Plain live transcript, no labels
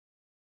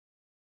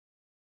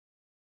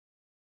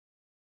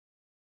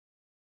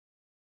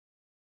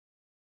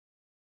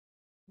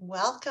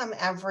Welcome,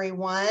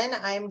 everyone.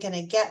 I'm going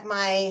to get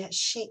my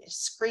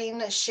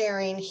screen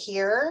sharing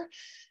here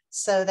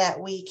so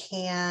that we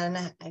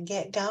can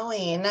get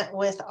going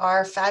with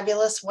our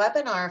fabulous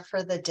webinar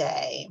for the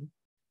day.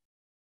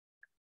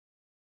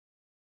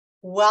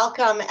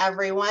 Welcome,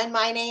 everyone.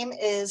 My name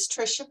is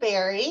Tricia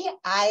Berry.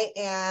 I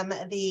am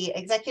the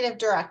Executive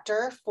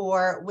Director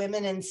for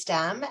Women in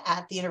STEM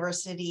at the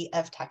University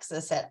of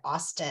Texas at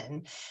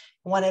Austin.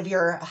 One of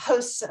your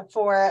hosts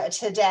for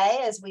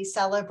today as we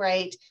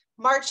celebrate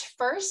March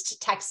 1st,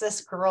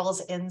 Texas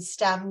Girls in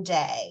STEM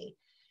Day.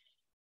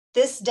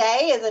 This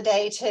day is a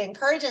day to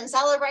encourage and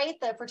celebrate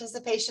the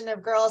participation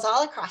of girls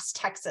all across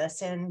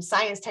Texas in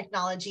science,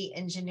 technology,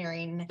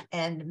 engineering,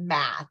 and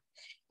math.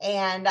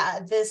 And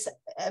this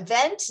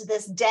event,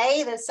 this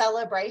day, this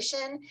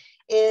celebration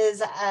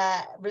is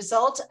a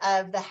result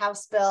of the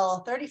House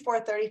Bill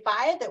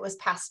 3435 that was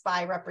passed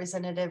by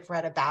Representative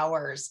Rhetta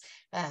Bowers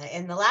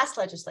in the last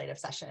legislative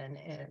session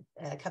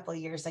a couple of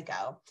years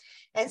ago.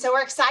 And so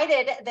we're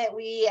excited that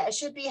we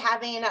should be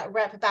having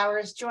Rep.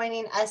 Bowers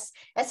joining us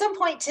at some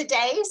point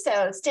today.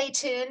 So stay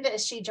tuned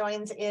as she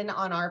joins in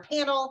on our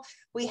panel.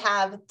 We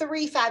have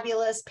three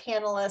fabulous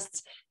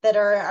panelists that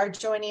are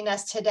joining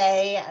us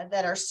today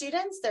that are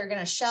students. They're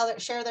going to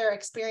share their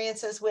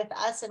experiences with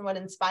us and what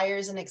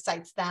inspires and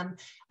excites them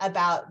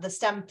about the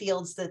STEM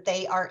fields that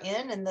they are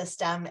in and the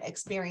STEM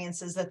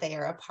experiences that they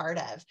are a part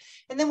of.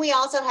 And then we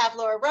also have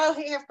Laura Rowe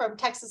here from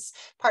Texas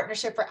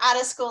Partnership for Out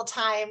of School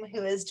Time,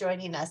 who is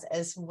joining us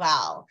as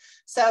well.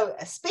 So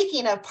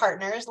speaking of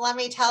partners, let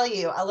me tell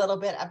you a little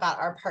bit about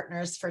our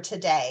partners for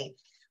today.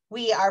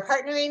 We are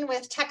partnering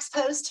with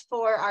TextPost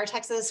for our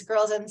Texas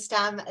Girls in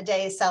STEM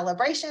Day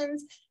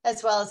celebrations,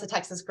 as well as the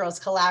Texas Girls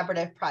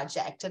Collaborative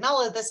Project. And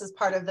all of this is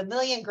part of the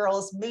Million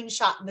Girls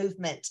Moonshot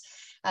movement,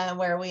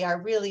 where we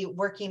are really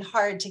working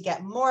hard to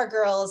get more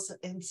girls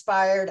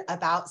inspired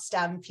about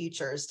STEM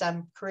futures,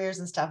 STEM careers,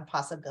 and STEM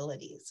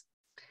possibilities.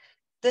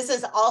 This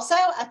is also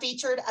a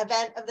featured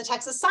event of the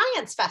Texas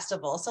Science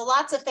Festival, so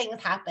lots of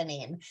things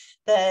happening.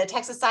 The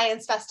Texas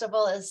Science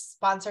Festival is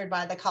sponsored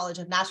by the College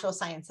of Natural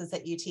Sciences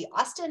at UT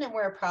Austin, and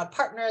we're a proud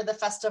partner of the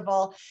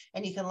festival,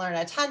 and you can learn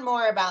a ton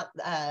more about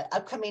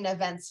upcoming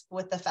events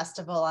with the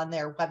festival on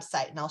their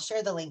website, and I'll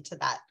share the link to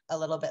that a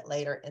little bit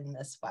later in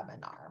this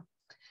webinar.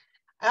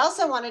 I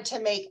also wanted to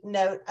make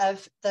note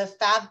of the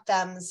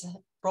FabFems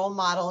role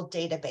model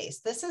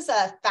database. This is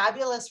a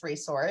fabulous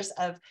resource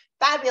of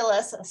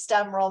fabulous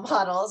STEM role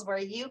models where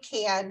you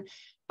can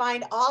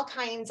find all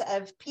kinds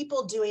of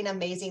people doing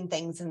amazing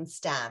things in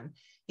STEM.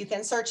 You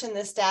can search in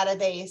this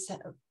database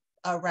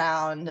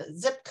around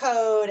zip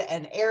code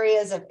and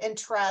areas of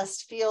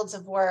interest, fields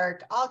of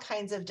work, all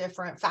kinds of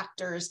different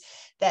factors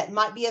that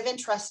might be of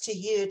interest to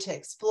you to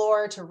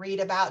explore, to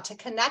read about, to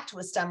connect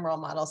with STEM role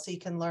models so you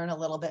can learn a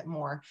little bit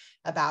more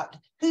about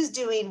who's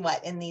doing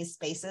what in these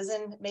spaces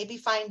and maybe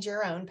find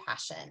your own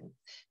passion.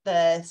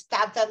 The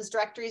FabFems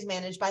directory is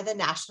managed by the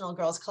National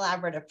Girls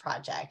Collaborative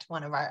Project,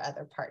 one of our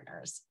other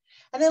partners.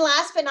 And then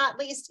last but not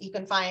least, you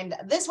can find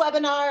this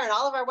webinar and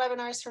all of our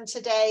webinars from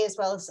today, as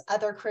well as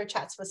other career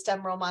chats with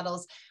STEM role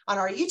models on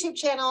our YouTube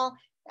channel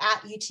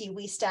at UT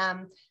We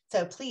STEM.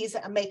 So please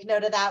make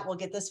note of that. We'll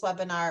get this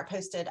webinar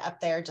posted up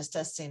there just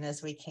as soon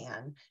as we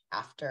can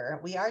after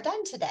we are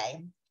done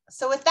today.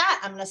 So with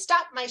that, I'm going to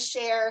stop my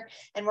share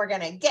and we're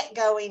going to get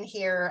going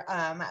here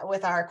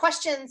with our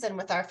questions and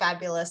with our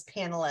fabulous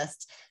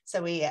panelists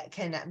so we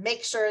can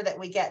make sure that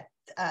we get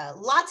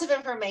lots of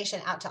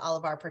information out to all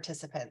of our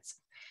participants.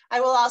 I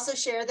will also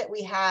share that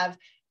we have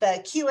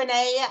the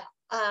Q&A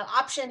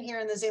option here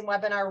in the Zoom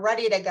webinar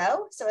ready to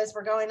go. So as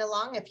we're going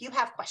along, if you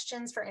have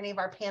questions for any of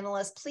our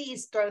panelists,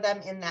 please throw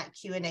them in that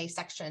Q&A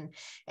section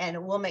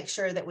and we'll make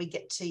sure that we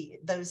get to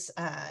those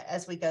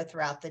as we go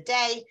throughout the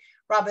day.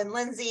 Robin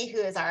Lindsay, who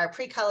is our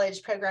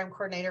pre-college program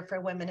coordinator for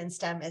Women in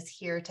STEM, is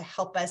here to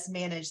help us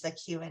manage the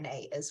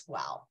Q&A as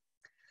well.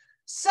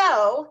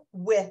 So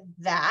with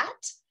that,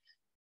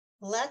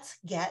 let's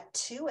get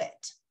to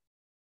it.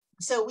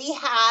 So we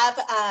have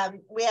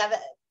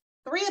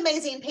three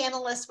amazing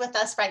panelists with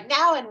us right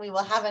now, and we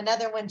will have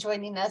another one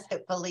joining us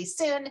hopefully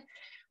soon.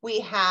 We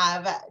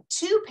have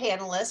two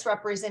panelists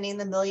representing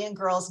the Million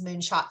Girls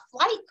Moonshot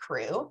Flight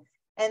Crew,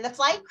 and the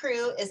flight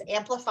crew is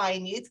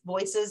amplifying youth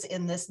voices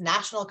in this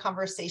national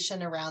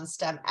conversation around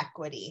STEM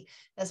equity,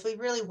 as we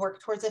really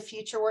work towards a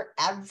future where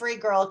every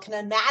girl can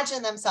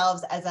imagine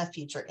themselves as a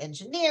future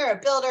engineer, a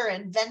builder,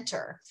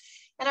 inventor.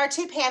 And our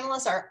two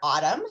panelists are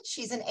Autmn,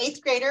 she's an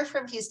 8th grader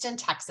from Houston,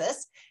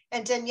 Texas,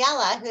 and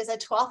Daniela, who is a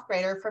 12th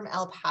grader from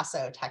El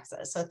Paso,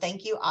 Texas. So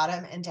thank you,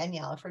 Autmn and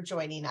Daniela, for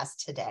joining us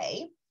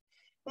today.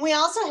 And we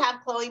also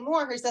have Chloe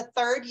Moore, who's a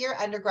 3rd-year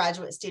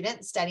undergraduate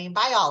student studying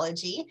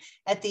biology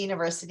at the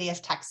University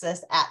of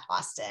Texas at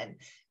Austin.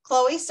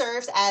 Chloe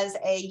serves as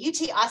a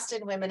UT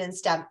Austin Women in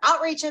STEM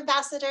Outreach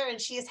Ambassador,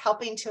 and she is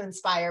helping to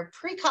inspire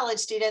pre-college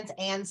students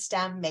and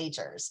STEM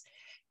majors.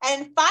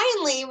 And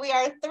finally, we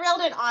are thrilled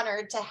and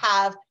honored to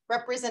have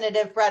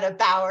Representative Rhetta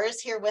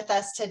Bowers here with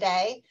us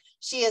today.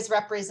 She is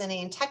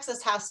representing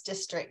Texas House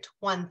District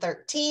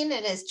 113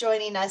 and is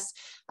joining us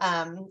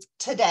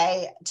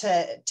today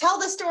to tell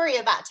the story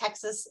about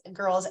Texas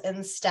Girls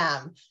in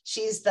STEM.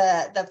 She's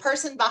the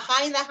person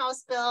behind the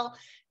House bill,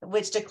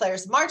 which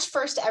declares March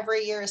 1st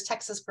every year as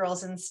Texas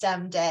Girls in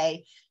STEM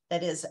Day,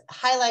 that is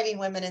highlighting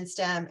women in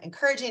STEM,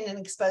 encouraging and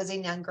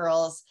exposing young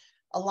girls,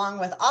 along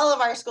with all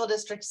of our school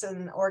districts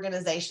and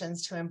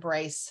organizations, to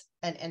embrace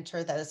and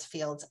enter those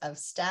fields of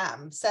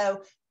STEM.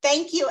 So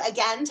thank you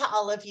again to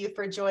all of you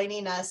for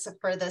joining us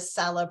for this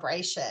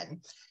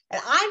celebration.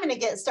 And I'm going to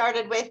get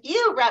started with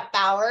you, Rep.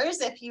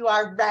 Bowers, if you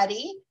are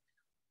ready.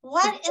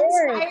 What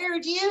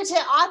inspired you to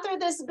author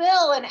this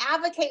bill and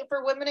advocate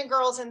for women and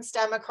girls in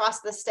STEM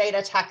across the state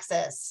of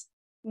Texas?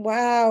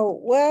 Wow.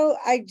 Well,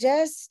 I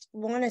just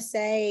want to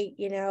say,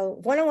 I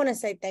want to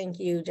say thank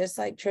you, just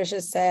like Tricia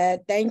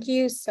said. Thank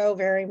you so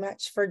very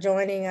much for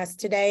joining us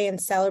today and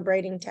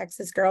celebrating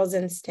Texas Girls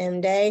in STEM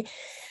Day.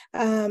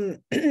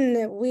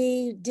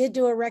 We did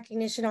do a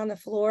recognition on the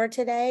floor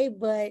today,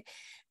 but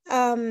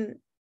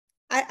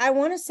I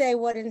want to say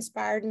what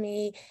inspired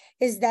me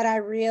is that I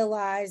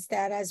realized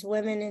that as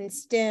women in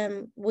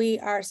STEM, we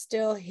are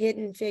still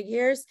hidden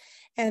figures,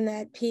 and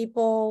that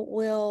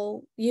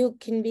you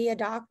can be a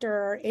doctor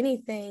or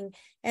anything,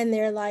 and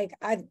they're like,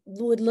 I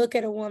would look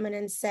at a woman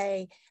and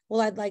say,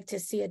 well, I'd like to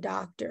see a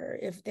doctor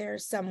if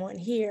there's someone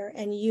here,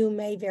 and you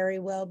may very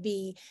well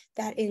be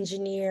that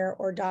engineer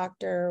or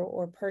doctor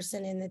or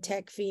person in the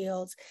tech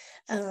fields.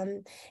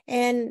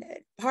 And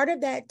part of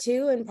that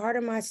too, and part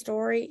of my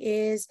story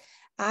is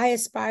I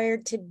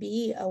aspired to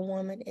be a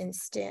woman in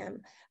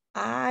STEM.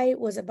 I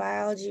was a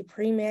biology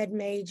pre-med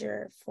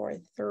major for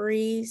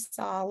 3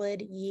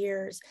 solid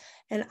years,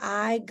 and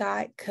I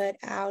got cut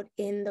out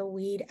in the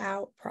weed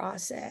out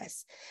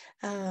process.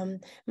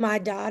 My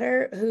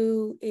daughter,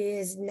 who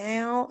is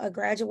now a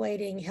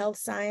graduating health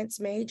science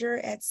major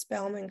at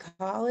Spelman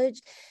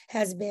College,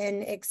 has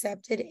been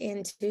accepted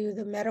into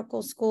the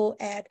medical school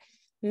at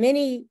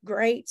many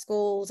great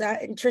schools.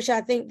 And Tricia,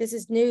 I think this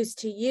is news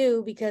to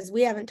you because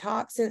we haven't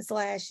talked since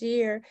last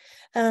year.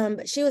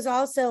 But she was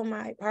also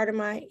part of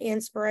my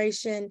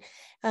inspiration.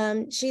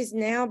 She's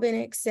now been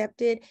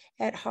accepted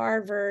at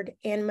Harvard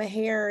and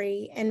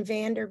Meharry and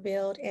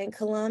Vanderbilt and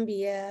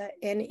Columbia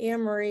and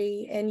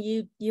Emory and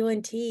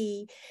UNT.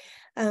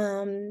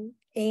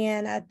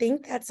 And I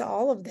think that's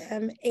all of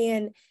them.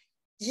 And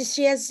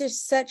she has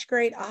just such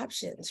great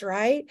options,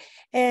 right?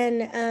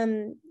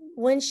 And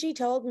when she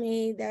told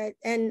me that,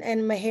 and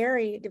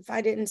Meharry, if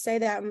I didn't say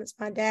that, it's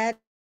my dad's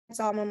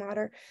alma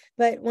mater,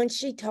 but when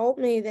she told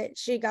me that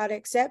she got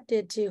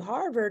accepted to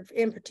Harvard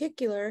in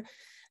particular,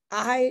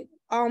 I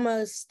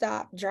almost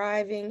stopped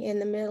driving in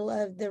the middle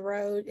of the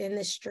road in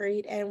the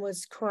street and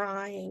was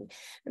crying,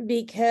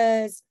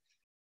 because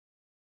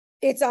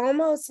it's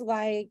almost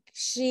like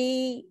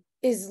she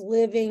is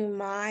living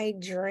my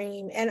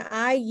dream. And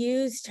I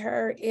used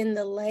her in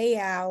the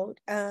layout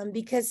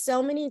because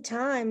so many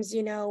times,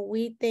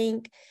 we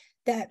think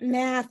that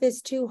math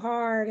is too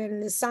hard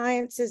and the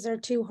sciences are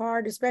too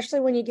hard, especially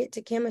when you get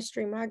to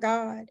chemistry, my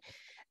God.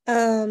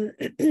 So,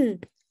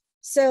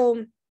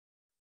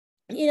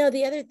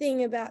 the other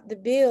thing about the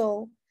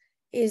bill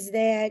is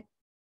that,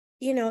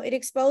 it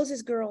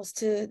exposes girls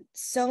to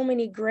so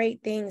many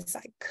great things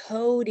like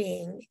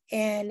coding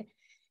and,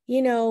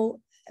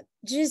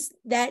 just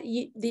that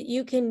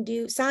you can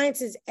do.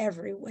 Science is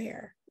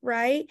everywhere,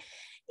 right?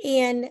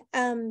 And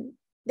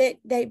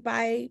that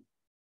by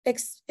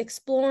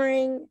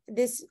exploring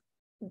this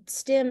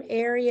STEM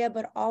area,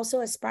 but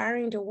also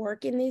aspiring to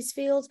work in these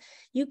fields,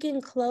 you can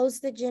close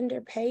the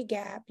gender pay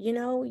gap.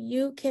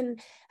 You can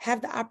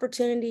have the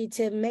opportunity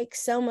to make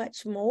so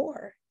much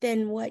more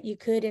than what you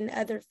could in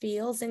other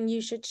fields, and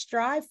you should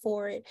strive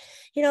for it.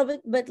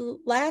 But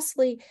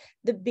lastly,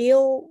 the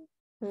bill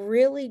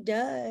really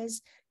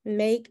does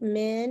make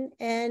men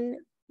and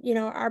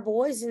our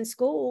boys in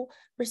school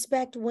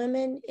respect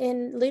women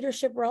in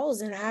leadership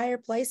roles in higher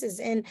places.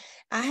 And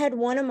I had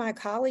one of my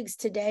colleagues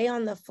today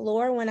on the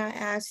floor when I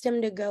asked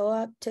him to go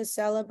up to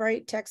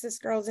celebrate Texas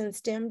Girls in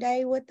STEM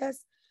Day with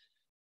us.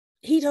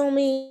 He told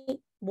me,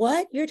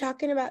 what? You're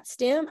talking about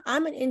STEM?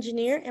 I'm an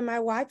engineer and my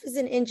wife is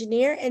an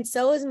engineer and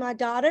so is my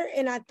daughter.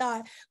 And I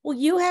thought, well,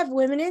 you have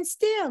women in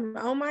STEM.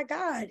 Oh my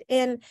God.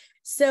 And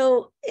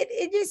so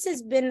it just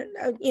has been,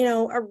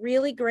 a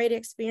really great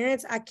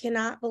experience. I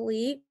cannot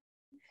believe,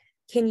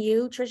 can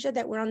you, Tricia,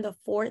 that we're on the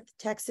 4th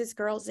Texas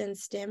Girls in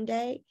STEM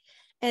Day?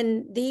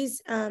 And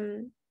these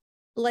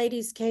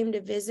ladies came to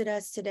visit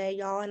us today,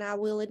 y'all, and I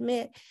will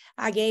admit,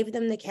 I gave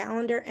them the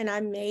calendar and I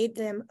made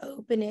them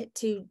open it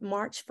to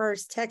March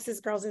 1st,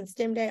 Texas Girls in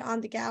STEM Day on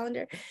the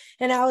calendar.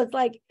 And I was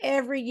like,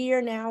 every year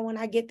now when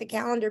I get the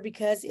calendar,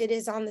 because it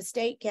is on the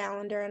state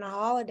calendar and a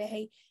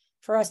holiday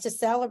for us to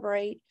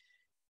celebrate,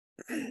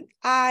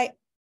 I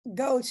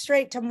go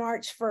straight to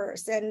March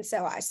 1st. And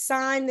so I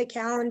signed the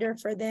calendar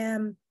for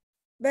them.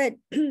 But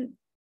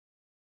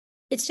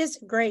it's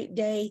just a great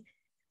day.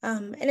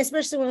 And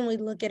especially when we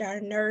look at our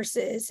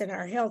nurses and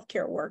our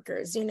healthcare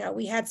workers,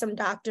 we had some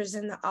doctors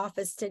in the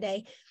office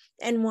today,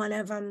 and one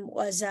of them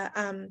was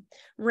a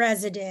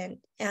resident.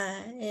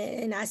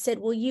 And I said,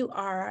 well, you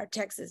are our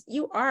Texas,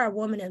 you are a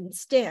woman in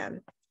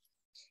STEM.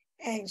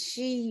 And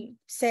she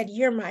said,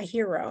 you're my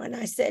hero. And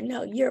I said,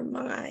 no, you're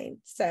mine.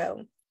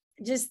 So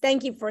just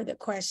thank you for the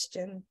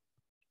question.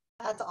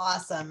 That's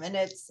awesome. And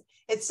it's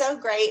so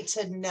great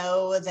to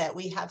know that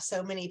we have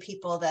so many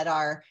people that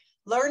are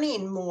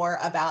learning more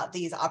about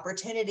these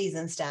opportunities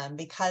in STEM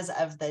because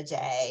of the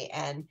day.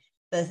 And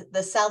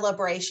the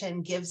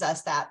celebration gives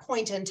us that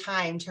point in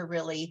time to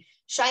really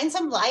shine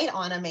some light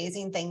on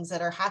amazing things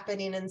that are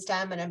happening in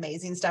STEM and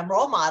amazing STEM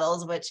role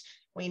models, which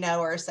we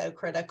know are so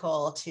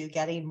critical to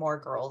getting more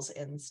girls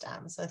in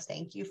STEM. So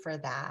thank you for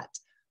that.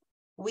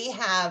 We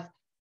have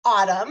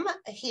Autmn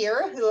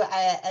here, who,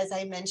 as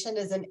I mentioned,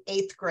 is an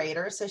 8th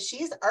grader. So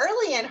she's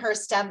early in her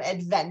STEM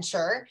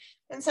adventure.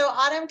 And so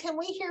Autmn, can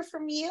we hear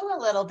from you a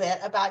little bit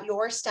about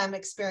your STEM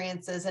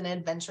experiences and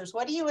adventures?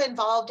 What are you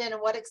involved in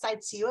and what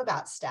excites you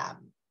about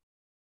STEM?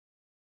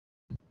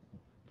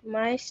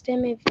 My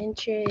STEM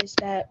adventure is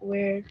that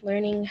we're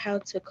learning how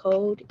to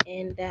code,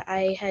 and that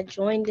I had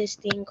joined this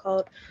thing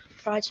called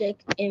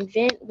Project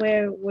Invent,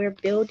 where we're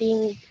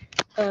building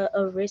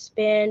a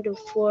wristband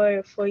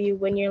for you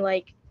when you're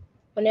like,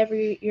 whenever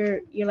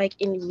you're like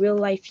in real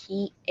life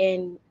heat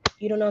and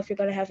you don't know if you're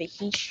gonna have a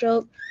heat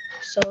stroke.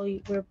 So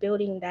we're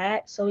building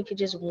that so we could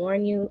just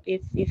warn you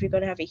if you're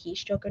gonna have a heat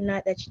stroke or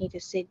not, that you need to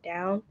sit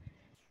down.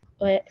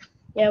 But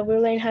yeah, we're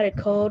learning how to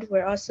code.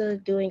 We're also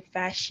doing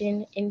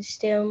fashion in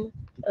STEM.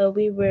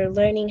 We were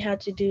learning how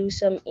to do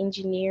some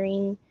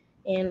engineering,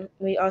 and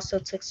we also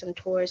took some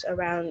tours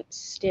around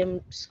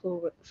STEM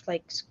school,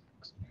 like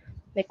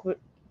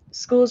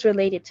schools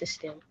related to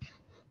STEM.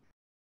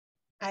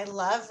 I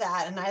love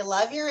that. And I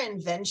love your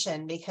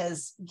invention,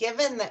 because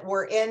given that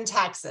we're in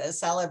Texas,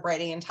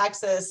 celebrating in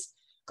Texas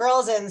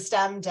Girls in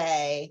STEM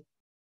Day,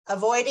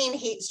 avoiding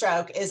heat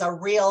stroke is a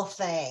real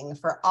thing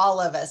for all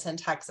of us in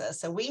Texas.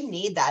 So we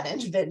need that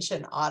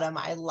invention, Autmn.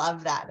 I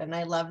love that. And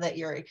I love that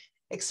you're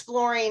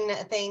exploring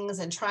things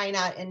and trying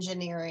out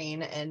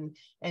engineering and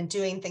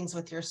doing things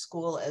with your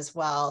school as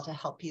well to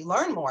help you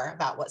learn more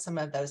about what some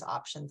of those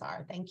options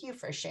are. Thank you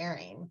for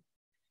sharing.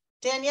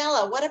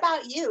 Daniela, what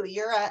about you?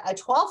 You're a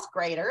 12th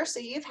grader, so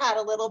you've had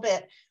a little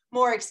bit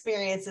more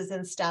experiences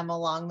in STEM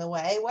along the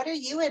way. What are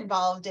you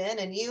involved in?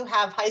 And you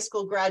have high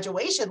school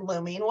graduation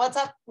looming. What's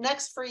up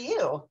next for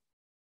you?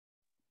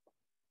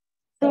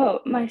 So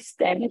my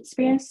STEM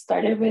experience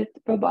started with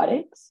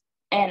robotics,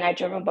 and I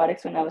joined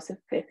robotics when I was in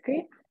 5th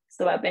grade.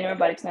 So I've been in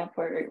robotics now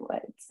for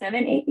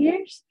 7-8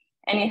 years,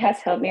 and it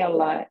has helped me a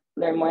lot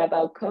learn more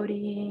about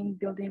coding,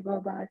 building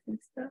robots and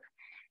stuff.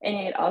 And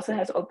it also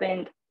has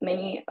opened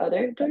many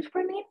other doors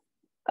for me.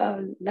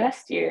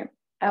 Last year,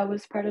 I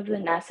was part of the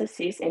NASA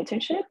SEAS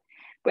internship,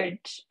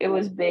 which it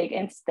was big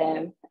in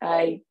STEM.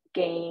 I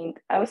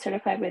was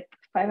certified with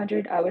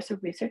 500 hours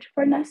of research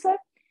for NASA,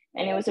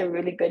 and it was a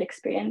really good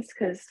experience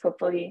because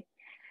hopefully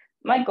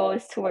my goal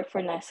is to work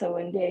for NASA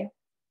one day.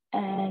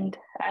 And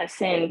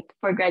as in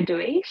for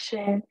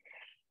graduation,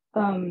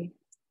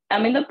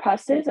 I'm in the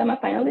process, I'm a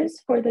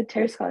finalist for the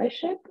TER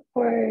scholarship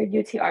for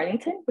UT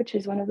Arlington, which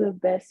is one of the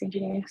best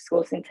engineering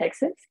schools in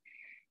Texas.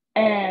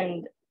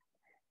 And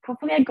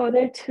hopefully I go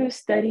there to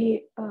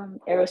study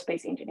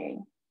aerospace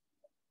engineering.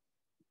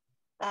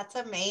 That's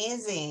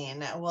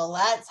amazing. Well,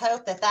 let's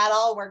hope that that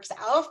all works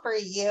out for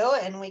you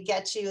and we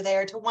get you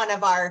there to one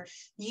of our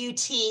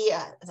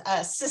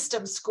UT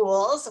system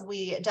schools.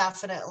 We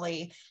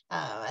definitely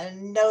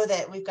know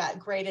that we've got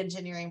great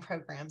engineering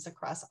programs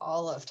across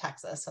all of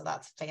Texas. So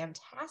that's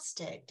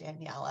fantastic,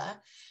 Daniela.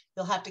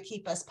 You'll have to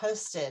keep us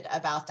posted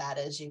about that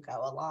as you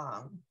go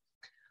along.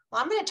 Well,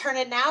 I'm going to turn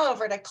it now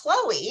over to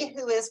Chloe,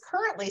 who is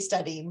currently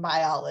studying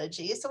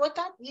biology. So what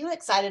got you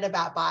excited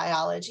about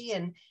biology,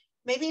 and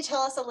maybe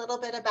tell us a little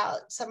bit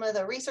about some of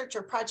the research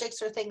or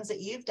projects or things that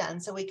you've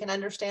done so we can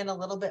understand a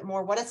little bit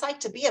more what it's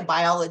like to be a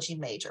biology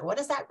major. What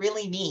does that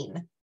really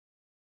mean?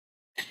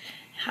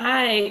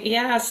 Hi,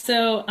 yeah,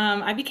 so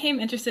I became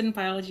interested in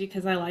biology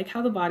because I like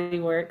how the body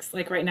works.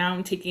 Like right now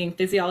I'm taking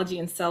physiology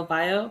and cell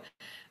bio.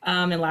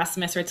 And last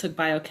semester I took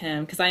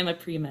biochem because I am a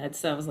pre-med.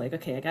 So I was like,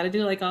 okay, I got to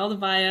do like all the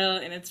bio,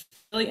 and it's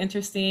really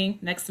interesting.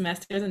 Next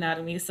semester is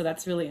anatomy, so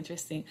that's really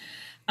interesting.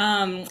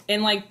 And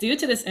like due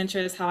to this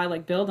interest, how I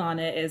like build on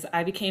it is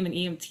I became an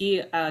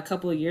EMT a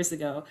couple of years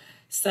ago.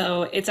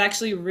 So it's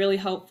actually really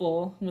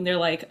helpful when they're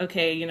like,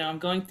 okay, you know, I'm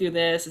going through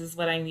this is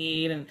what I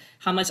need, and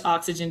how much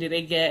oxygen do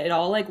they get? It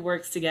all like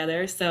works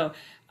together. So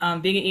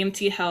being an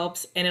EMT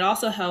helps, and it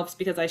also helps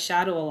because I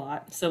shadow a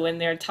lot. So when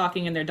they're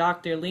talking in their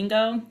doctor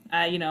lingo,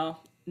 you know,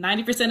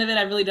 90% of it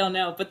I really don't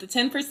know, but the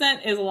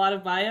 10% is a lot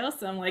of bio.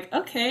 So I'm like,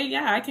 okay,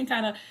 yeah, I can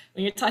kind of,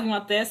 when you're talking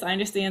about this, I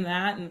understand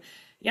that. And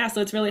yeah,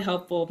 so it's really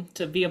helpful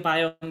to be a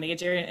bio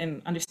major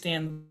and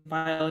understand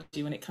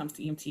biology when it comes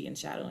to EMT and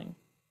shadowing.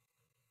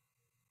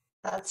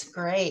 That's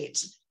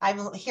great.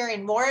 I'm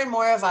hearing more and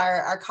more of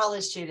our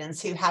college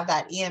students who have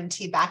that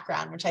EMT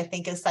background, which I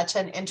think is such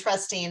an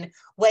interesting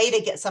way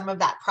to get some of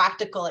that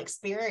practical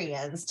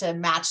experience to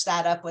match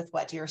that up with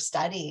what you're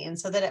studying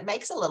so that it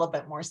makes a little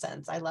bit more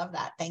sense. I love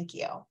that. Thank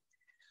you.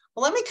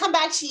 Well, let me come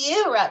back to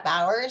you, Rep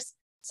Bowers.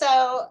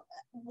 So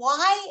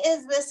why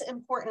is this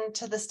important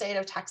to the state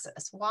of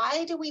Texas?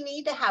 Why do we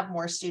need to have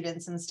more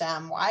students in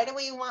STEM? Why do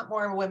we want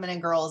more women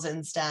and girls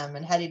in STEM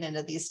and heading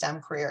into these STEM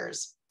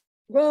careers?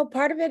 Well,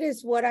 part of it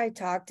is what I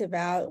talked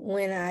about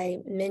when I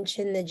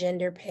mentioned the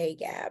gender pay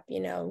gap,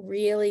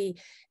 really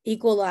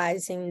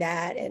equalizing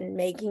that and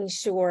making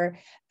sure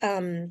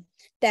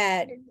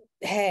that,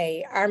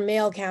 hey, our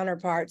male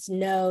counterparts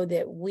know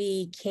that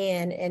we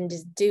can and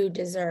do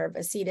deserve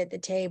a seat at the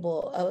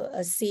table,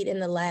 a seat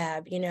in the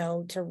lab,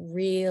 to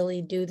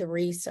really do the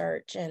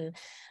research. And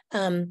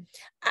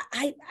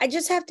I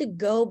just have to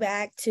go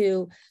back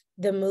to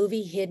the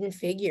movie Hidden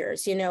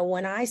Figures.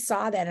 When I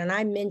saw that, and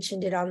I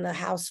mentioned it on the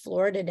House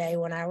floor today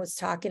when I was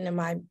talking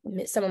to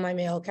some of my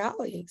male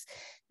colleagues,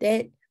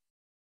 that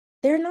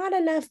there are not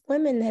enough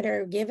women that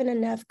are given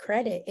enough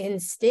credit in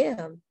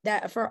STEM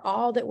that for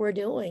all that we're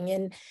doing.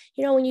 And,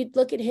 when you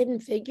look at Hidden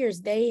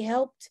Figures, they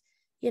helped,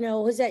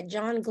 was that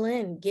John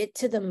Glenn get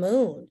to the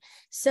moon.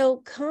 So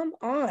come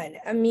on.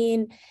 I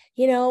mean,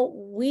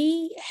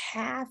 we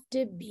have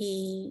to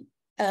be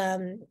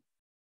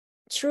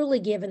truly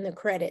given the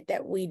credit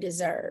that we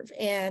deserve.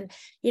 And,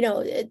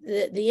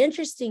 the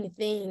interesting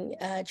thing,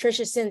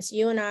 Tricia, since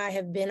you and I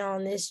have been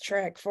on this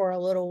trek for a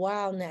little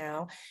while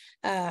now,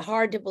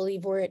 hard to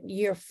believe we're at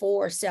year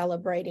 4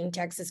 celebrating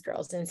Texas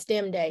Girls in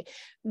STEM Day,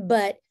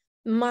 but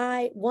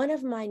one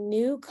of my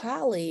new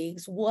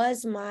colleagues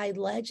was my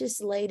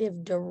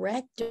legislative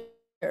director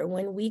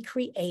when we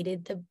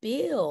created the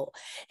bill.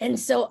 And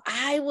so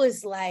I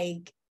was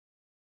like,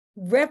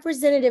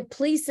 Representative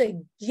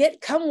Plisa,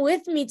 come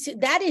with me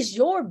that is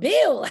your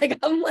bill.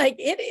 I'm like,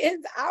 it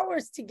is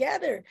ours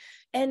together.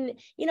 And,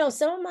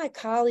 some of my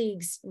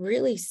colleagues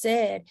really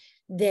said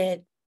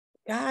that,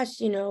 gosh,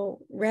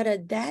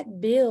 Rhetta,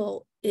 that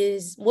bill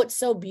is what's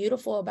so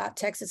beautiful about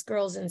Texas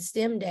Girls in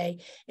STEM Day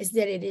is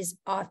that it is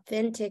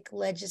authentic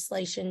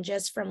legislation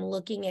just from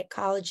looking at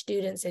college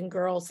students and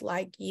girls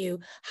like you,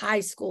 high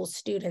school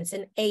students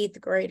and 8th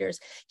graders,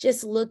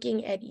 just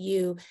looking at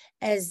you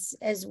as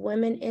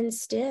women in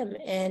STEM.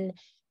 And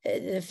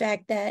the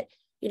fact that,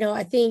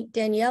 I think,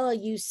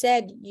 Daniela, you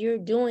said you're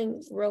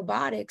doing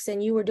robotics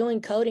and you were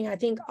doing coding. I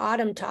think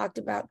Autmn talked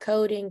about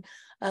coding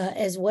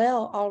as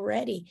well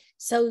already.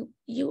 So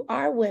you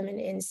are women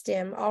in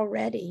STEM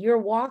already. You're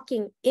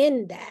walking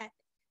in that,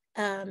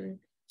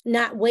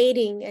 not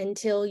waiting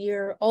until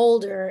you're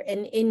older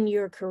and in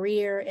your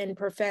career and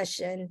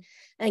profession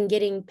and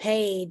getting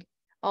paid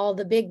all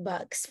the big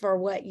bucks for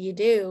what you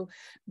do,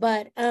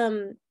 but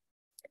and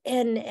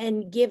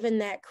given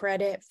that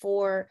credit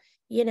for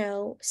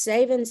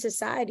saving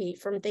society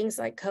from things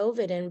like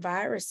COVID and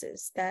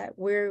viruses that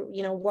we're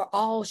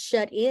all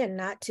shut in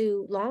not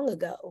too long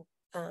ago,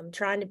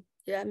 trying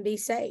to be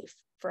safe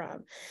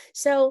from.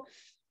 So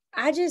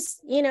I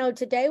just,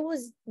 today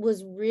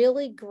was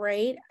really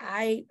great.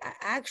 I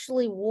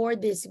actually wore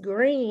this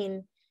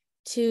green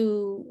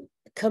to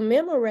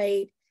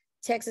commemorate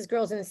Texas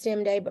Girls in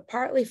STEM Day, but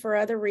partly for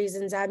other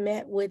reasons. I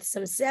met with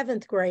some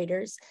 7th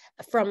graders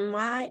from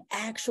my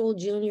actual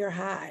junior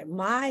high,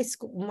 my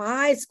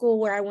school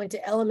where I went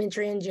to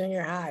elementary and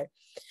junior high.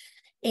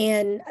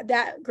 And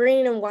that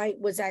green and white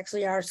was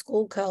actually our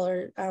school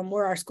color,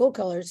 were our school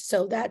colors.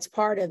 So that's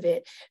part of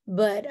it.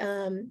 But,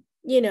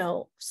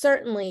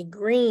 certainly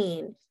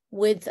green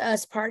with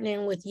us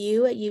partnering with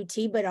you at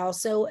UT, but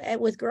also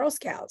with Girl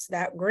Scouts.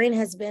 That green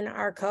has been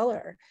our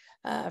color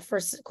for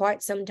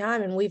quite some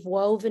time, and we've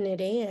woven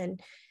it in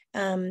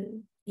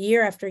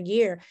year after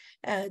year.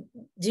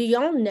 Do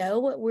y'all know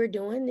what we're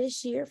doing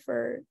this year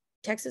for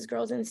Texas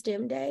Girls in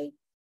STEM Day?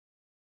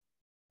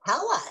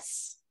 Tell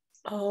us.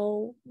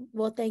 Oh,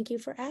 well, thank you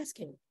for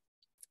asking.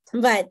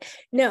 But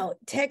no,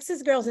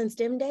 Texas Girls in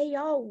STEM Day,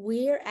 y'all,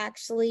 we're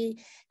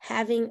actually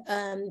having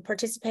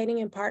participating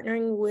and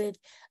partnering with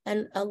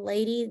a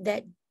lady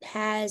that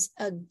has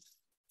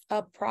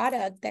a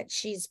product that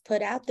she's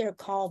put out there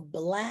called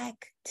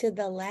Black to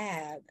the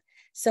Lab.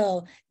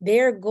 So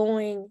they're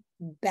going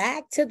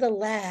back to the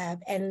lab,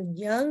 and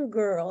young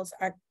girls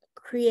are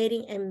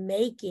creating and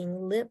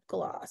making lip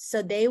gloss.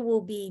 So they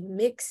will be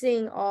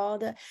mixing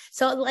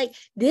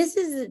this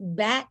is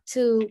back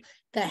to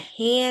the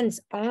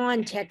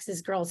hands-on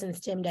Texas Girls in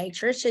STEM Day.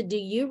 Tricia, do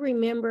you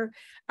remember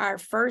our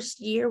first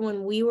year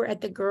when we were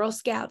at the Girl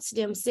Scout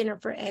STEM Center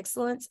for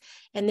Excellence,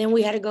 and then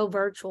we had to go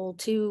virtual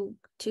to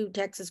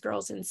Texas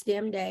Girls in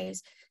STEM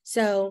Days?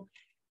 So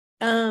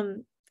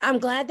I'm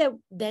glad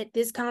that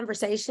this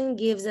conversation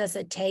gives us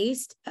a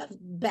taste of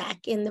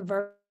back in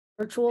the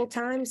virtual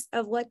times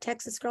of what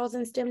Texas Girls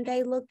in STEM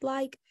Day looked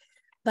like,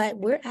 but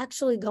we're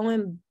actually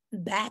going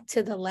back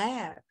to the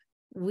lab.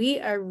 We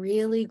are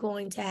really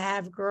going to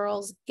have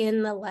girls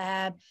in the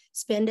lab,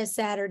 spend a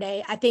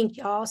Saturday. I think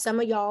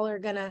some of y'all are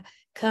gonna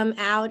come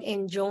out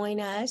and join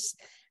us.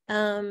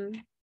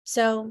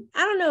 So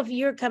I don't know if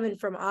you're coming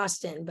from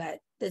Austin, but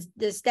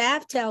the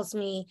staff tells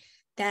me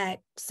that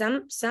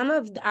some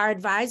of our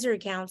advisory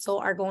council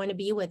are going to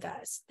be with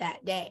us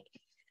that day.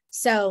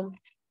 So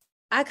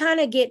I kind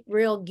of get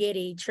real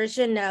giddy.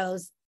 Tricia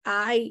knows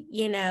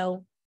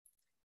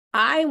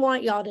I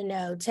want y'all to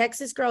know,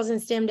 Texas Girls in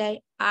STEM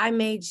Day, I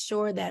made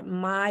sure that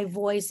my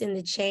voice in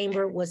the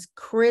chamber was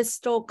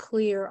crystal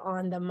clear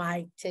on the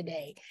mic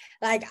today.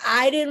 Like,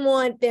 I didn't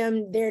want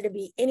there to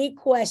be any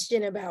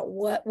question about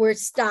what we're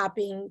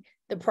stopping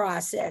the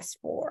process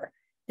for.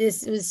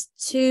 This was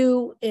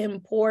too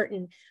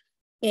important.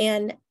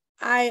 And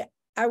I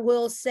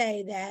will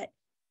say that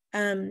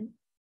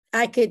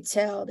I could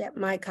tell that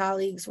my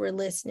colleagues were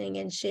listening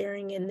and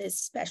sharing in this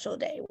special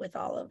day with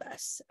all of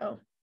us. So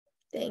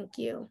thank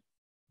you.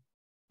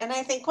 And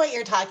I think what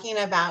you're talking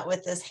about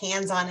with this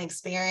hands-on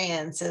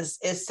experience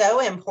is so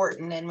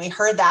important. And we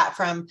heard that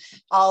from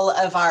all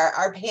of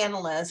our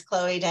panelists.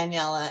 Chloe,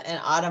 Daniela,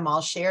 and Autmn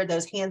all shared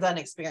those hands-on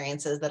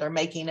experiences that are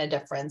making a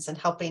difference and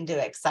helping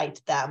to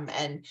excite them.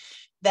 And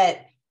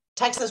that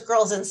Texas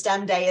Girls in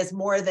STEM Day is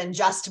more than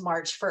just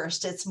March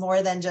 1st. It's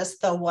more than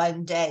just the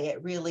one day.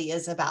 It really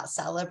is about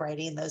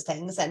celebrating those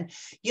things. And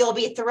you'll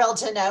be thrilled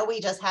to know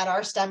we just had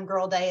our STEM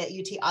Girl Day at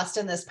UT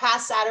Austin this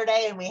past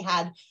Saturday, and we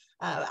had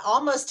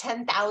almost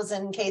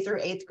 10,000 K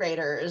through 8th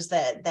graders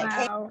that came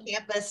to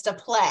campus to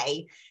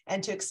play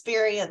and to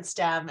experience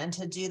STEM and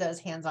to do those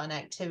hands-on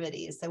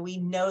activities. So we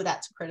know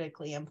that's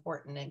critically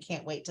important and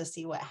can't wait to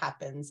see what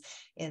happens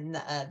in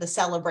the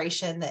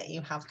celebration that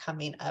you have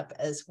coming up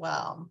as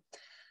well.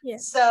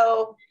 Yes.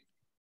 So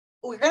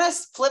we're going to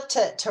flip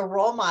to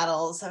role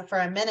models for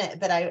a minute,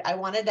 but I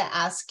wanted to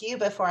ask you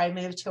before I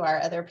move to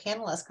our other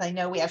panelists, because I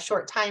know we have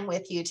short time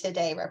with you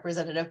today,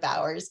 Representative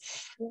Bowers.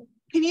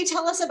 Can you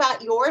tell us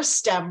about your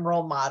STEM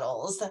role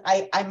models?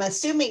 I'm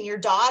assuming your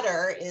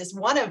daughter is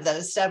one of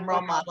those STEM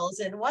role models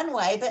in one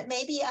way, but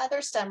maybe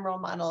other STEM role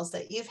models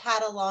that you've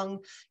had along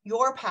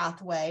your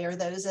pathway, or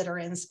those that are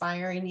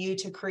inspiring you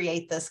to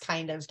create this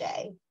kind of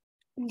day.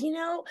 You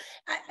know,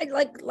 I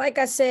like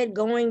I said,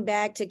 going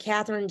back to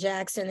Katherine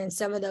Jackson and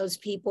some of those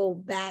people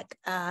back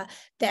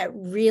that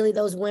really,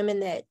 those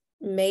women that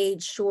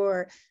made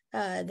sure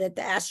that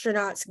the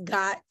astronauts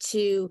got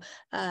to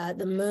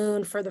the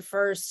moon for the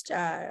first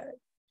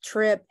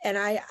trip. And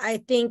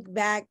I think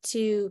back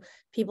to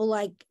people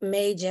like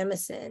Mae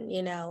Jemison,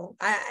 you know,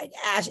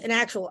 an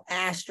actual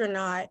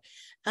astronaut.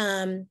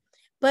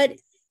 But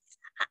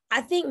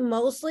I think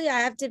mostly, I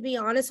have to be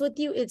honest with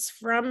you, it's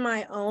from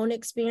my own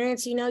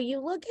experience. You know, you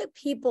look at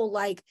people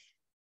like,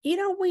 you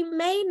know, we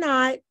may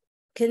not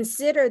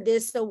consider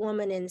this a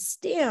woman in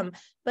STEM,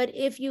 but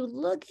if you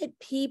look at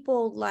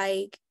people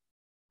like,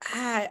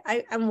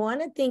 I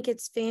want to think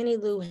it's Fannie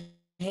Lou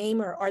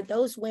Hamer, or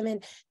those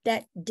women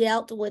that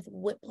dealt with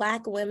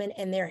Black women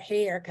and their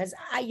hair. Because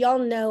y'all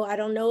know, I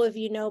don't know if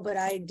you know, but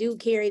I do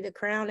carry the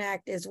Crown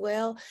Act as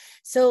well.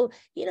 So,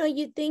 you know,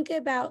 you think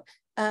about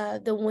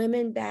the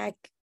women back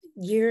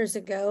years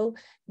ago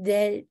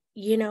that,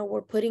 you know,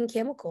 were putting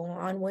chemical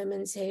on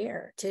women's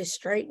hair to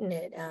straighten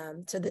it,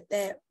 so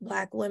that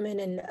Black women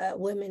and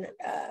women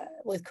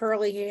with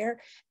curly hair,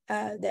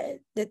 that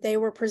they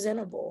were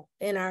presentable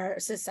in our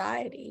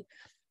society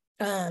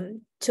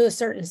to a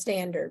certain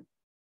standard.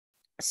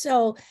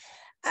 So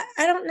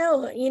I don't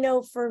know, you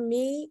know, for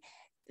me,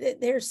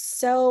 there's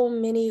so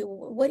many,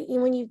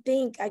 when you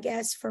think, I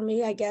guess for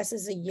me, I guess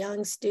as a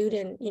young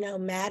student, you know,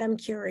 Madame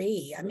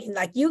Curie, I mean,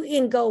 like, you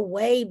can go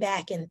way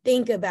back and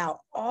think about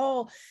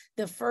all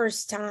the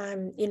first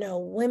time, you know,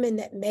 women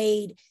that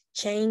made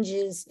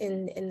changes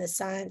in the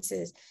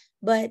sciences.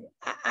 But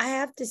I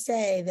have to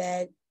say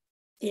that,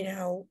 you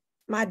know,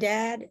 my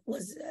dad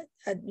was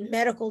a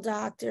medical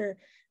doctor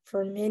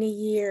for many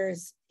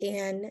years,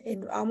 and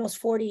in almost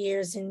 40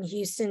 years in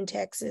Houston,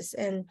 Texas.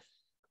 And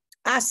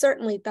I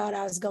certainly thought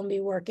I was going to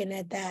be working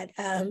at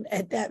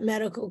that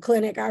medical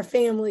clinic, our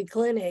family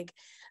clinic.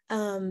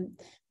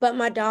 But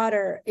my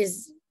daughter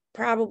is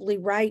probably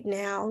right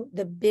now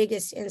the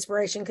biggest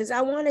inspiration, because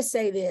I want to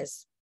say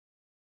this.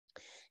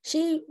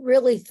 She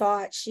really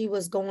thought she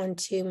was going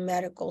to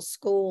medical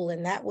school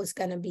and that was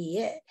going to be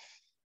it.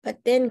 But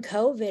then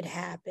COVID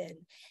happened.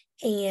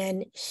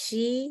 And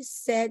she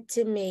said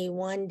to me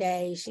one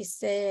day, she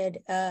said,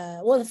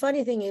 well, the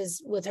funny thing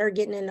is, with her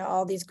getting into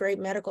all these great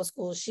medical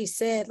schools, she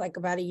said, like,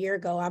 about a year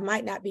ago, I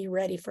might not be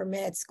ready for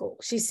med school.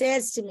 She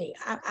says to me,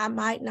 I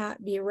might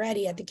not be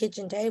ready at the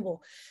kitchen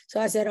table. So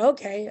I said,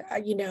 okay,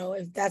 you know,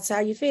 if that's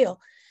how you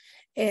feel.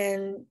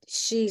 And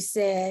she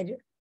said,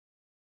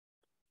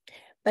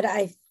 but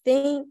I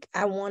think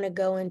I want to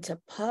go into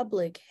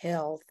public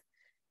health,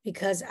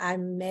 because I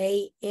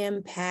may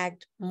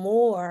impact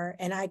more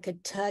and I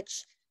could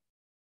touch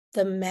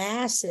the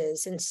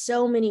masses and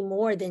so many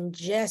more than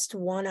just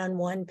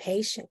one-on-one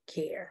patient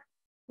care,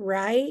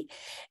 right?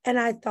 And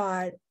I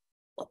thought,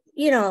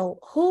 you know,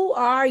 who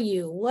are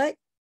you? What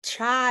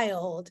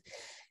child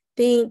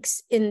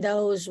thinks in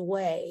those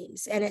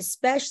ways? And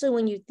especially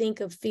when you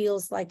think of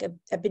fields like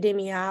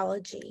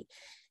epidemiology,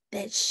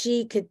 that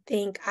she could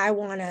think, I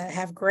want to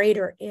have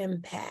greater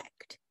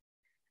impact.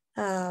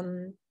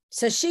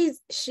 So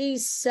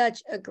she's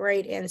such a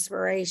great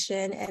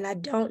inspiration, and I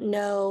don't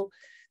know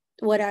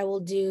what I will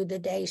do the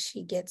day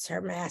she gets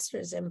her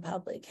master's in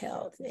public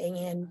health.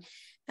 And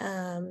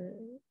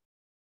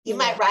You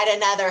might write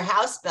another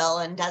House bill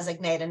and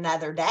designate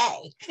another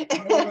day.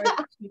 Lord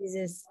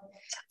Jesus.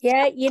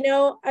 Yeah,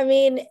 I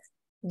mean,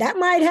 that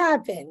might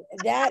happen.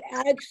 That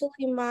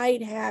actually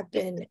might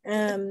happen.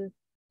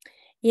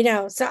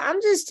 So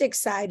I'm just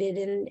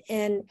excited,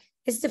 and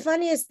it's the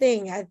funniest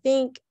thing. I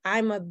think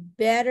I'm a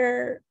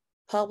better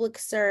public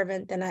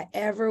servant than I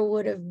ever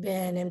would have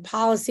been, and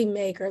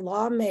policymaker,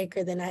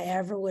 lawmaker than I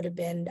ever would have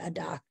been a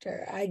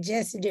doctor. I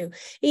just do.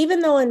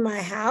 Even though in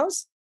my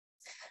house,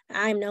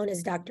 I'm known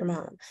as Dr.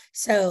 Mom.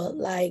 So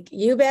like,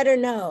 you better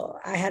know,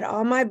 I had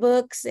all my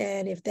books,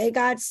 and if they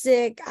got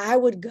sick, I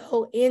would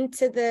go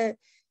into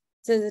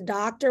the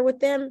doctor with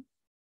them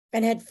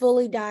and had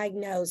fully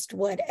diagnosed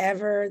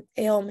whatever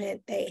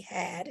ailment they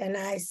had. And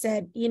I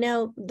said,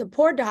 the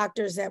poor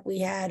doctors that we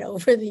had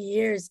over the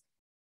years,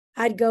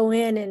 I'd go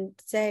in and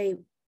say,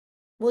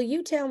 well,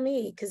 you tell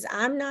me, because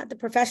I'm not the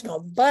professional,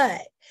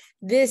 but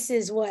this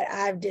is what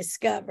I've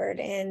discovered.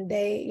 And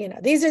they,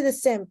 these are the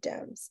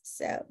symptoms.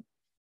 So.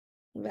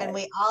 And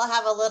we all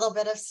have a little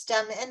bit of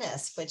STEM in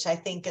us, which I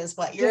think is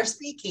what you're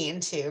speaking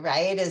to,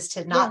 right? Is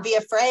to not be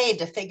afraid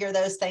to figure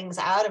those things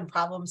out and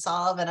problem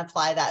solve and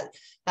apply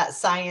that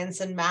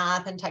science and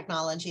math and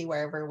technology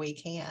wherever we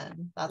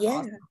can. That's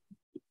awesome.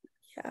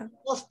 Yeah.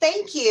 Well,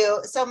 thank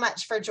you so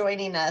much for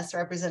joining us,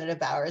 Representative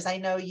Bowers. I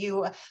know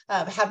you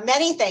have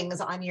many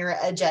things on your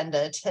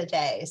agenda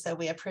today, so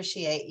we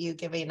appreciate you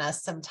giving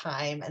us some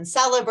time and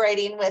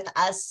celebrating with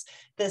us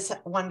this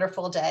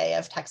wonderful day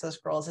of Texas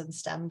Girls in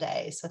STEM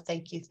Day. So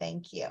thank you.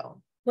 Thank you.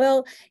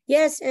 Well,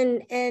 yes.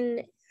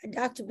 And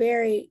Dr.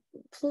 Berry,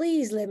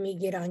 please let me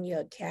get on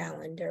your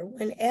calendar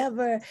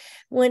whenever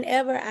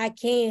I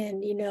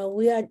can.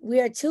 We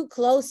are too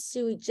close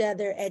to each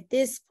other at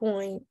this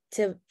point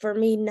for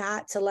me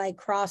not to like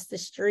cross the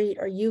street,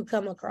 or you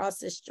come across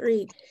the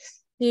street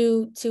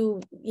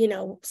to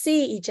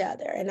see each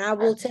other. And I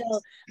will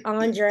tell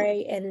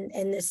Andre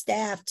and the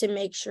staff to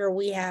make sure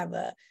we have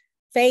a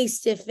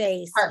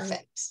face-to-face.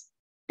 Perfect.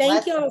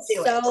 Thank you all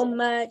so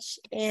much.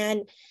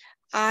 And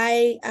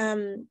I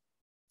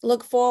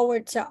look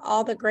forward to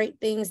all the great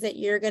things that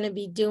you're going to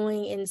be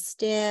doing in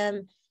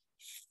STEM,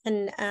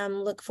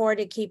 and look forward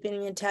to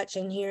keeping in touch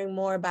and hearing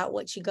more about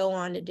what you go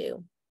on to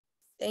do.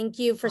 Thank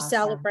you for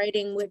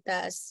celebrating with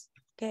us.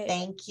 Okay.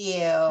 Thank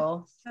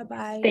you.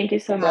 Bye-bye. Thank you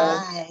so much.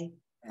 Bye.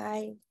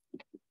 Bye.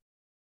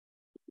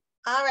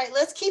 All right,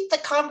 let's keep the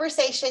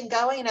conversation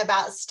going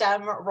about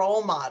STEM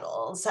role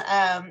models. So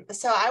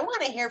I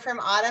want to hear from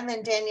Autmn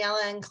and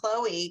Daniela and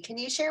Chloe. Can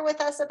you share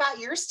with us about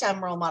your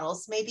STEM role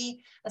models?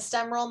 Maybe a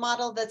STEM role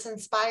model that's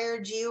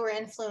inspired you or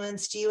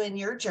influenced you in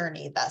your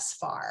journey thus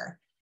far.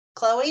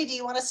 Chloe, do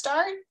you want to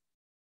start?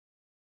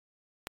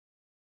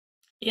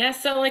 Yeah,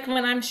 so like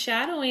when I'm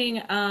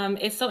shadowing,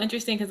 it's so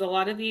interesting because a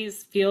lot of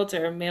these fields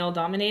are male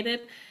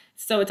dominated.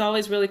 So it's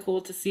always really cool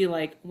to see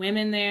like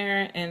women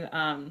there,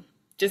 and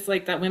just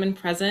like that women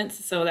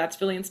presence. So that's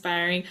really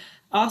inspiring.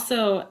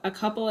 Also, a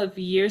couple of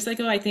years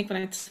ago, I think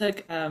when I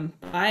took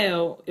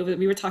bio,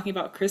 we were talking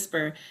about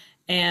CRISPR,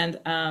 and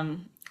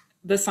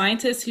the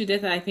scientists who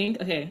did that, I think,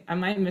 okay, I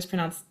might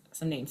mispronounce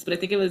some names, but I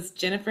think it was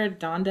Jennifer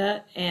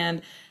Donda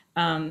and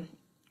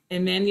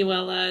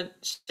Emanuela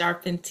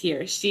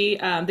Charpentier.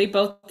 They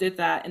both did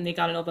that, and they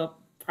got a Nobel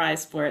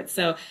Prize for it.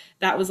 So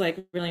that was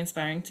like really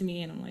inspiring to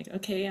me, and I'm like,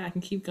 okay, I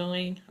can keep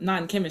going. I'm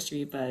not in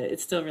chemistry, but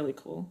it's still really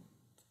cool.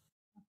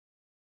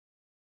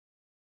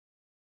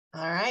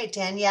 All right,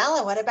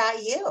 Daniela, what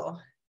about you?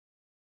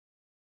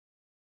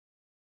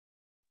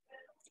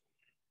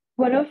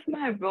 One of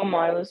my role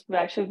models would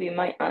actually be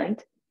my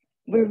aunt.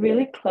 We're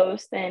really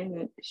close,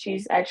 and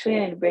she's actually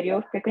a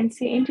radio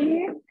frequency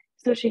engineer.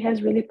 So she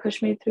has really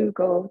pushed me to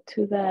go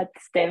to that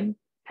STEM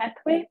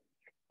pathway.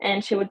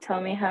 And she would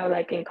tell me how,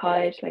 like in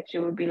college, like she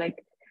would be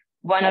like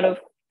 1 out of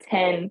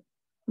 10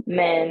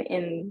 men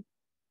in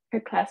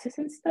her classes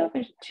and stuff.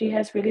 And she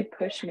has really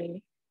pushed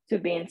me to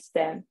be in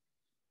STEM.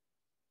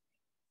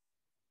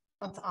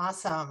 That's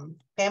awesome.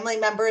 Family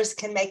members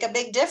can make a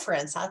big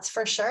difference, that's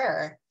for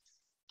sure.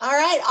 All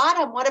right,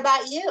 Autmn, what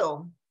about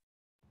you?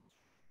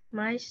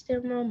 My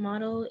STEM role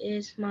model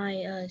is my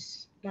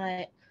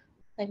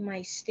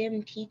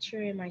STEM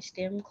teacher in my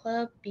STEM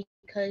club,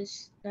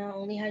 because not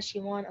only has she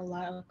won a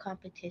lot of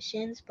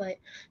competitions, but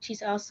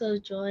she's also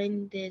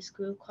joined this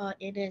group called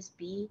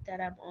NSB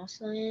that I'm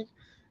also in.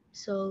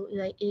 So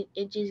like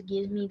it just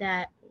gives me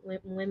that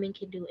women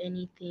can do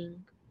anything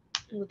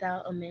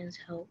without a man's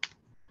help.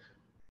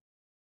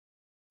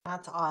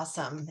 That's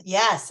awesome.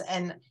 Yes,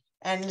 and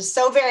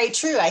so very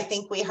true. I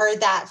think we heard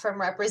that from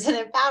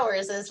Representative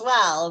Bowers as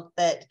well,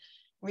 that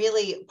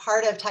really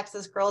part of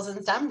Texas Girls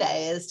in STEM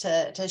Day is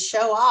to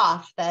show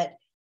off that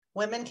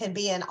women can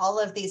be in all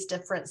of these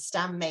different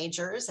STEM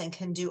majors and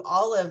can do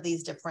all of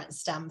these different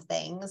STEM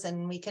things,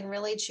 and we can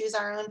really choose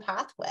our own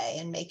pathway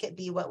and make it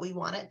be what we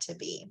want it to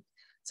be.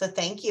 So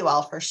thank you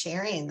all for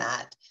sharing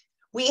that.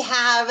 We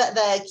have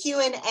the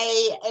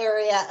Q&A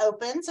area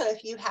open, so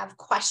if you have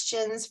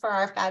questions for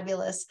our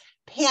fabulous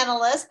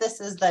panelists, this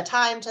is the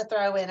time to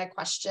throw in a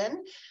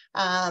question.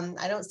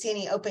 I don't see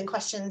any open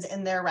questions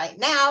in there right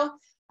now,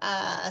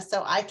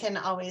 So I can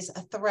always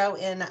throw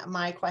in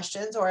my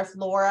questions, or if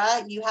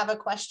Laura, you have a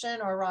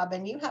question, or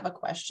Robin, you have a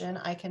question,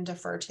 I can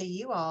defer to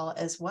you all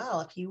as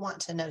well if you want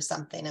to know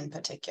something in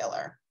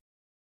particular.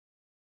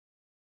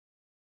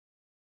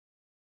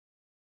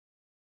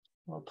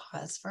 We'll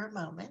pause for a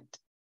moment.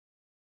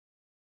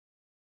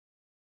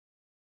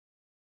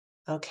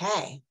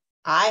 Okay,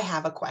 I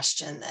have a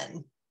question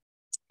then.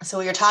 So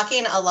we were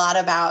talking a lot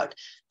about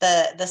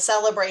the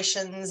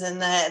celebrations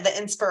and the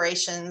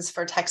inspirations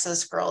for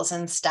Texas Girls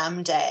in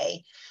STEM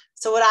Day.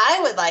 So what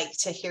I would like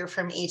to hear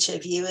from each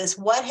of you is,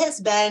 what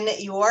has been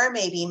your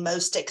maybe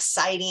most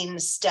exciting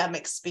STEM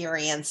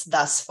experience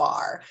thus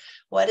far?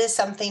 What is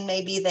something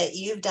maybe that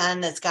you've done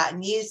that's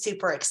gotten you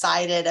super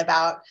excited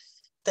about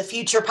the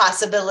future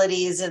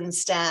possibilities in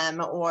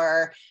STEM,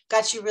 or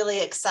got you really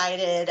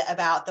excited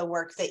about the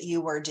work that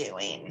you were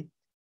doing?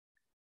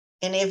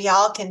 Any of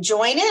y'all can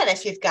join in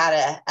if you've got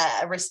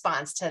a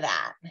response to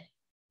that.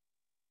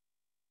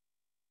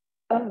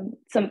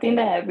 Something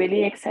that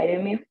really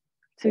excited me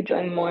to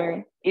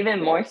join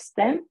even more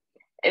STEM,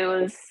 it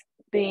was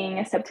being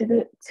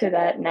accepted to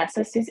that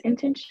NASA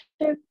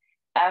internship.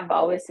 I've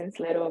always since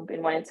little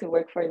been wanting to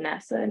work for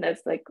NASA, and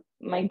that's like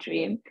my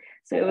dream.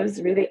 So it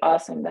was really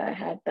awesome that I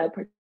had that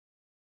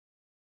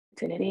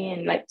opportunity,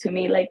 and like to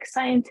meet like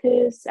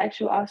scientists,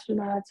 actual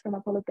astronauts from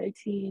Apollo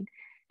 13.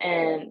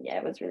 And yeah,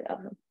 it was really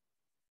awesome.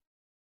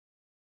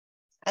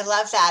 I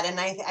love that. And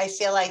I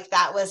feel like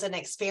that was an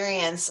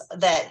experience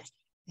that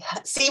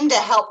seemed to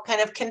help kind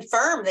of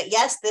confirm that,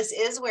 yes, this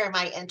is where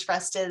my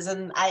interest is,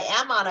 and I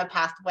am on a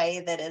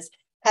pathway that is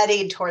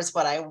heading towards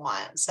what I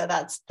want. So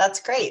that's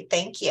great.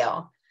 Thank you.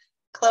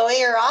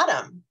 Chloe or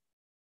Autumn?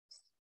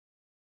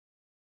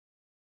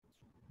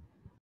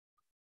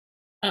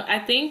 I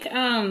think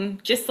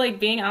just like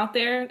being out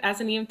there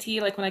as an EMT,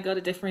 like when I go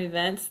to different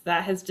events,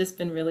 that has just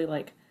been really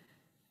like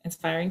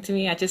inspiring to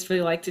me. I just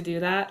really like to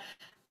do that.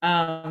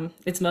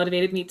 It's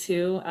motivated me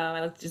too.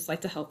 I just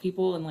like to help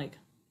people, and like,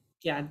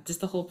 yeah,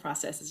 just the whole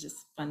process is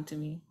just fun to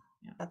me.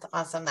 Yeah. That's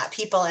awesome. That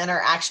people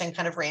interaction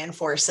kind of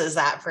reinforces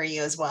that for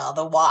you as well.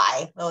 The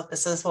why. Oh,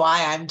 this is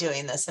why I'm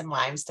doing this and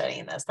why I'm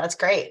studying this. That's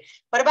great.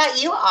 What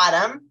about you,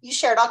 Autumn? You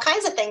shared all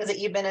kinds of things that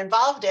you've been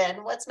involved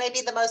in. What's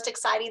maybe the most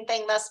exciting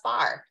thing thus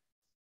far?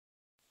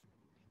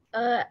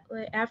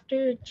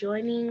 After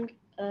joining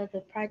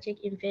the project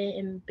event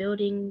and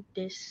building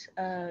this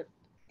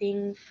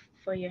thing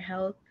for your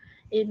health,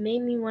 it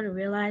made me want to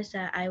realize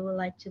that I would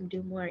like to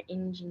do more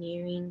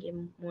engineering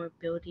and more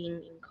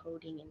building and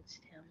coding and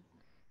STEM.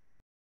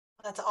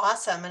 That's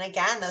awesome. And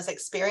again, those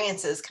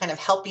experiences kind of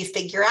help you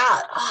figure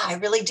out, oh, I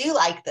really do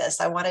like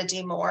this. I want to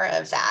do more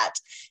of that.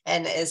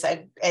 And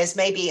is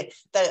maybe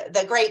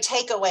the great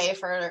takeaway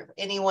for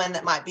anyone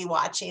that might be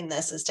watching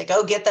this is to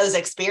go get those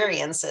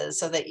experiences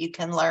so that you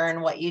can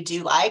learn what you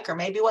do like, or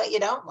maybe what you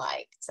don't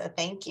like. So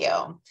thank you.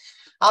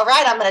 All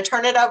right, I'm going to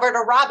turn it over to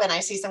Robin. I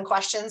see some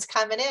questions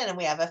coming in, and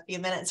we have a few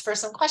minutes for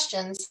some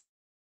questions.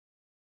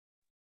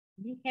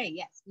 Okay,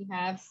 yes, we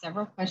have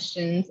several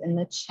questions in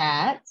the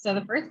chat. So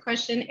the first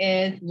question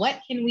is, what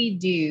can we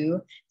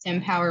do to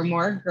empower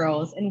more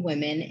girls and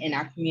women in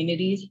our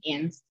communities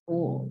and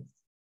schools?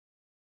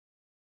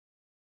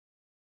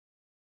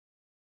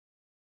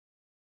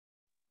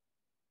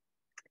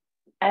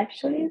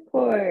 Actually,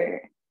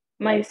 for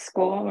my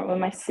school or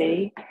my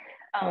city,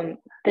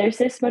 there's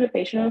this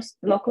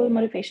local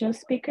motivational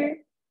speaker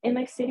in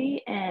my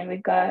city, and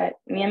me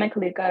and my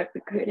colleague got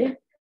recruited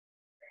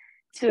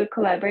to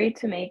collaborate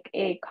to make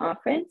a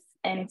conference,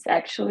 and it's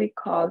actually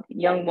called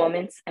Young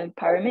Women's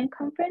Empowerment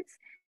Conference.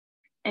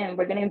 And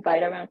we're gonna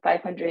invite around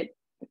 500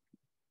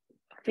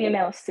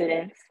 female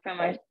students from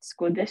our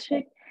school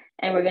district,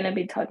 and we're gonna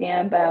be talking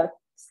about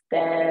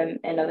STEM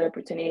and other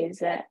opportunities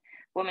that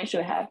women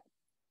should have.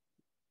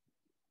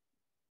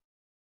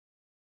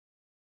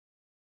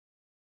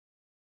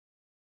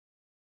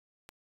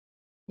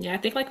 Yeah, I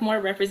think like more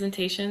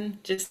representation,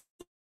 just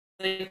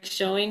like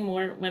showing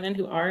more women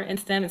who are in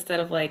STEM, instead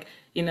of like,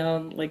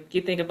 like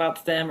you think about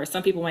STEM, or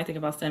some people might think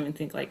about STEM and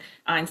think like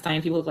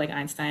Einstein, people look like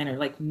Einstein, or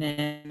like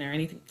men or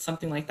anything,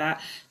 something like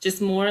that.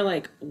 Just more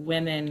like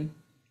women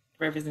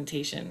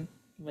representation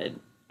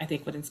I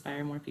think would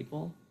inspire more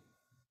people.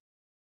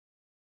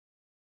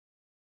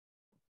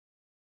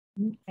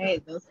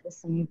 Okay, those are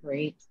some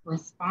great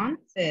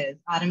responses.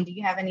 Autumn, do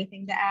you have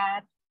anything to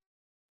add?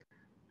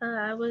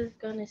 I was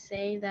gonna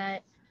say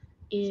that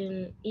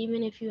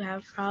even if you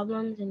have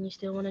problems and you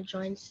still want to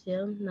join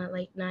STEM,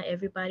 not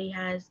everybody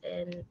has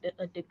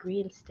a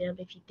degree in STEM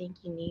if you think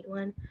you need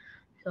one.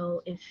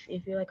 So if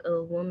you're like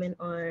a woman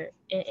or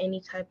any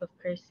type of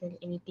person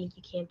and you think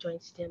you can't join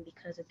STEM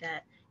because of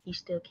that, you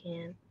still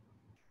can.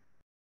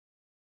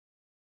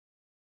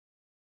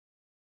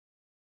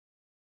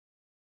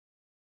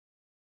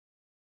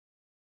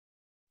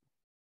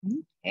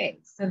 Okay,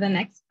 so the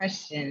next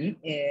question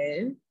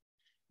is,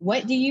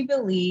 what do you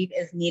believe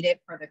is needed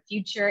for the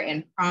future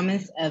and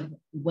promise of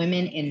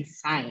women in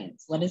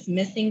science? What is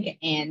missing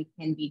and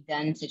can be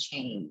done to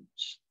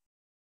change?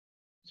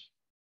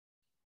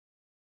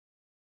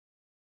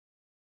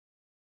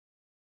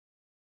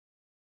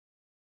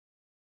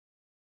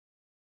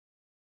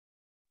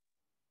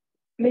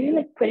 maybe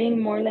like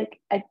putting more like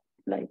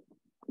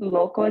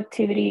local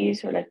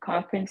activities or like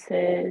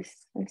conferences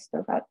and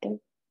stuff out there.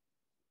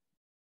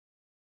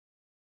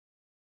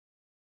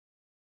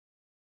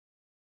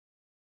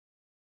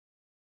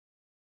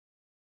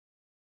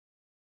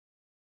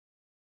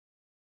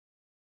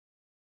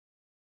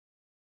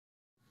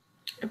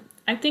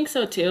 I think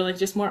so too, like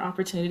just more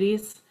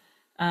opportunities,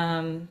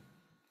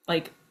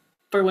 like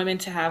for women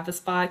to have the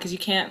spot, because you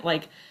can't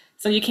like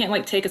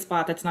take a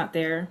spot that's not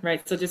there,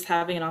 right? So just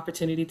having an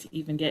opportunity to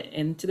even get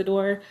into the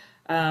door,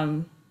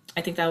 I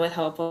think that would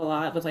help a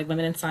lot with like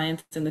women in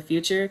science in the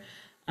future.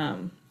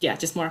 Yeah,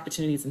 just more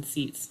opportunities and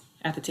seats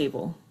at the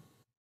table.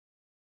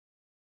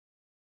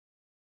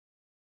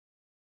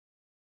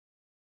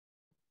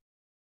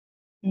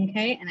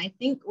 Okay, and I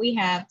think we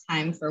have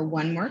time for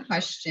one more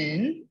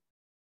question.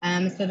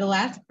 So the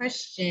last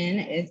question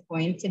is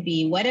going to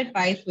be, what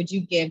advice would you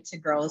give to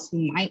girls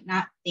who might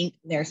not think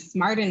they're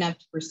smart enough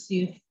to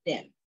pursue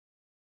STEM?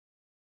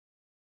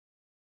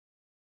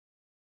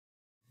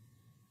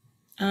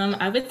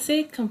 I would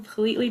say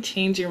completely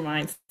change your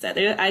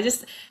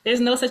mindset. There's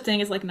no such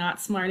thing as like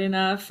not smart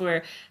enough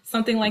or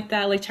something like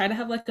that. Like try to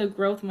have like a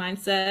growth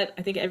mindset.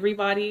 I think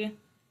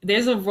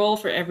there's a role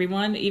for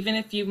everyone, even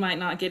if you might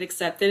not get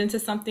accepted into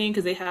something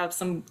because they have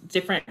some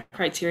different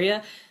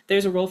criteria.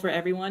 There's a role for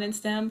everyone in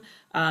STEM.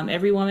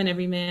 Every woman,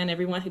 every man,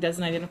 everyone who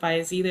doesn't identify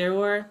as either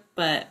or.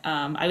 But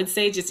I would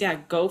say just, yeah,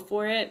 go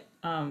for it.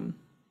 But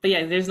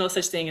yeah, there's no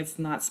such thing as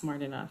not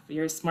smart enough.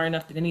 You're smart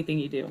enough at anything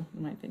you do,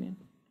 in my opinion.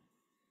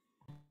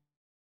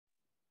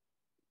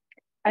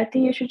 I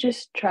think you should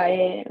just try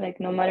it. Like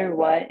no matter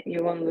what,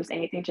 you won't lose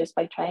anything just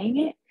by trying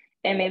it,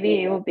 and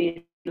maybe it will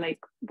be like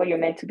what you're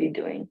meant to be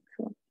doing.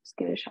 So just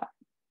give it a shot.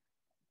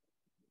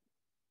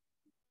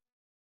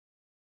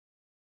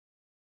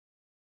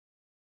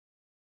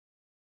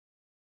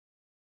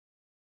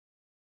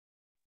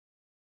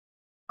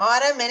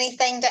 Autumn,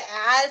 anything to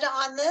add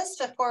on this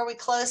before we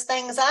close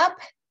things up?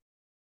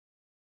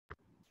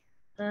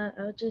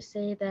 I'll just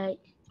say that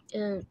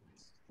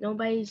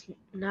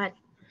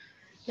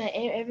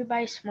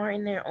everybody's smart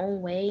in their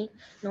own way,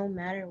 no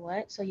matter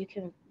what. So you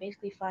can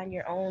basically find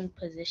your own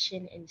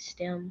position in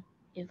STEM.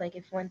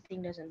 If one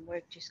thing doesn't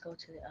work, just go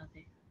to the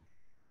other.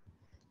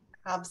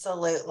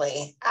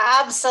 Absolutely.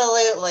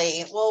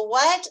 Absolutely. Well,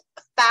 what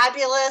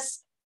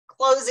fabulous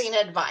closing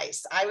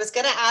advice. I was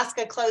going to ask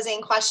a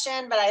closing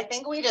question, but I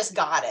think we just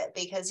got it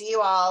because you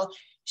all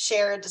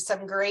shared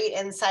some great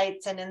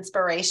insights and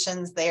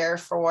inspirations there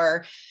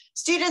for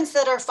students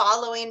that are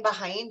following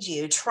behind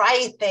you.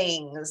 Try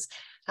things.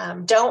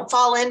 Don't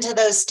fall into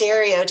those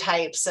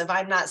stereotypes of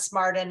I'm not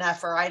smart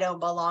enough or I don't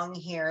belong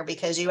here,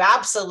 because you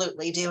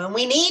absolutely do. And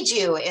we need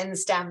you in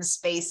STEM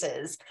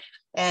spaces.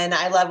 And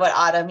I love what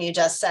Autumn, you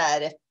just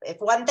said. If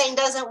one thing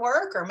doesn't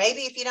work, or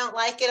maybe if you don't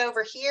like it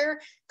over here,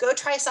 go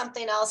try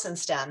something else in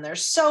STEM.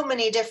 There's so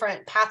many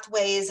different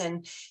pathways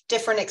and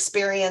different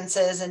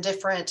experiences and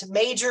different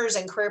majors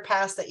and career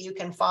paths that you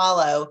can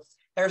follow.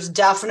 There's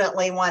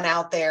definitely one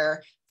out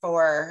there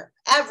for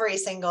every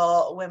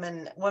single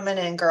woman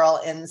and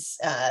girl in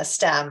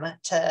STEM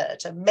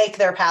to make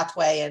their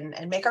pathway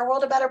and make our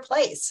world a better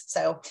place.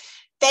 So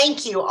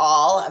thank you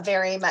all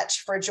very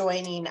much for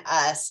joining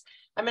us.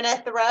 I'm going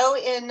to throw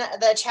in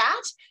the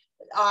chat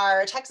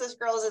our Texas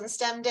Girls in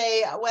STEM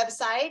Day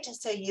website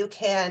so you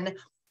can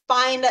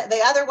find the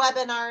other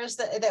webinars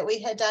that we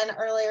had done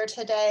earlier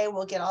today.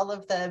 We'll get all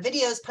of the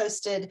videos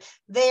posted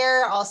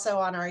there, also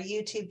on our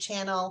YouTube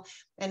channel.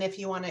 And if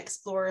you want to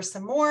explore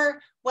some more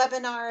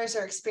webinars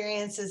or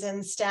experiences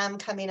in STEM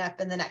coming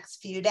up in the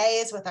next few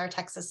days with our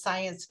Texas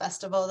Science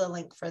Festival, the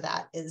link for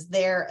that is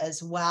there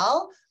as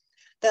well.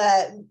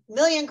 The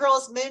Million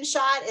Girls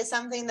Moonshot is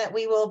something that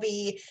we will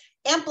be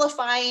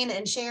amplifying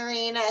and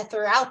sharing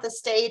throughout the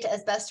state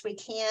as best we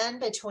can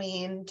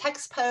between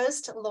Text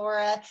Post,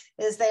 Laura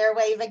is there,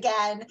 wave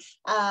again,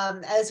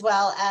 as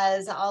well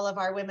as all of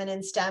our Women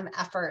in STEM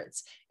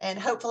efforts. And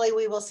hopefully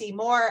we will see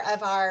more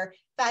of our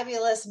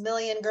fabulous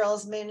Million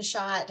Girls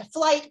Moonshot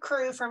flight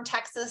crew from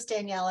Texas,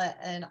 Daniela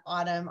and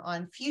Autumn,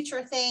 on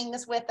future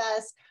things with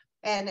us.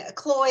 And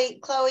Chloe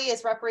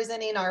is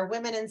representing our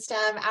Women in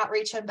STEM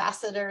outreach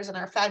ambassadors and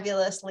our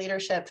fabulous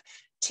leadership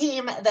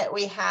team that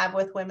we have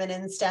with Women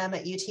in STEM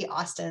at UT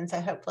Austin. So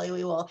hopefully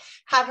we will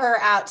have her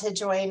out to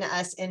join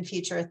us in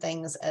future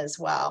things as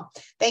well.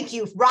 Thank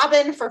you,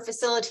 Robin, for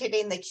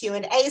facilitating the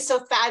Q&A so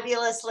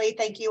fabulously.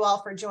 Thank you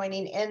all for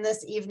joining in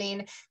this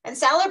evening and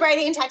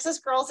celebrating Texas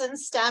Girls in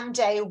STEM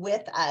Day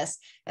with us.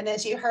 And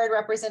as you heard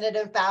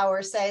Representative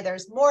Bowers say,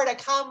 there's more to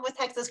come with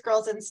Texas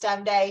Girls in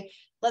STEM Day.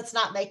 Let's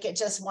not make it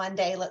just one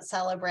day. Let's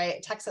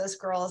celebrate Texas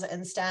Girls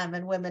in STEM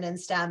and Women in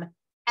STEM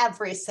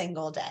every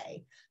single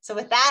day. So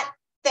with that,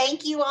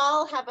 thank you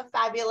all. Have a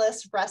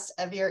fabulous rest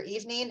of your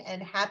evening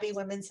and happy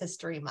Women's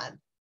History Month.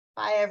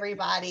 Bye,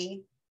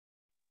 everybody.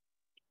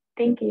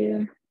 Thank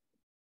you.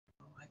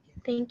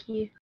 Thank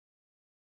you.